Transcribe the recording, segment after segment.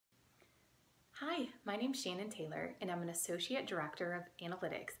Hi, my name's Shannon Taylor, and I'm an Associate Director of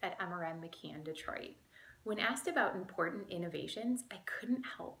Analytics at McCann Detroit. When asked about important innovations, I couldn't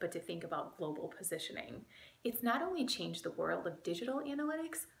help but to think about global positioning. It's not only changed the world of digital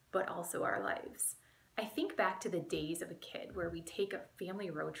analytics, but also our lives. I think back to the days of a kid where we'd take a family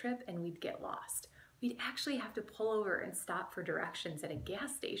road trip and we'd get lost. We'd actually have to pull over and stop for directions at a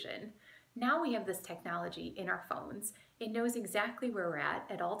gas station. Now we have this technology in our phones. It knows exactly where we're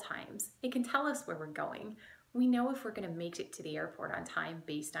at all times. It can tell us where we're going. We know if we're going to make it to the airport on time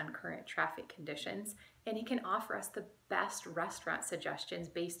based on current traffic conditions, and it can offer us the best restaurant suggestions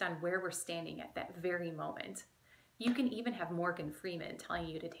based on where we're standing at that very moment. You can even have Morgan Freeman telling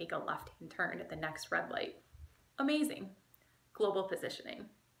you to take a left-hand turn at the next red light. Amazing. Global positioning.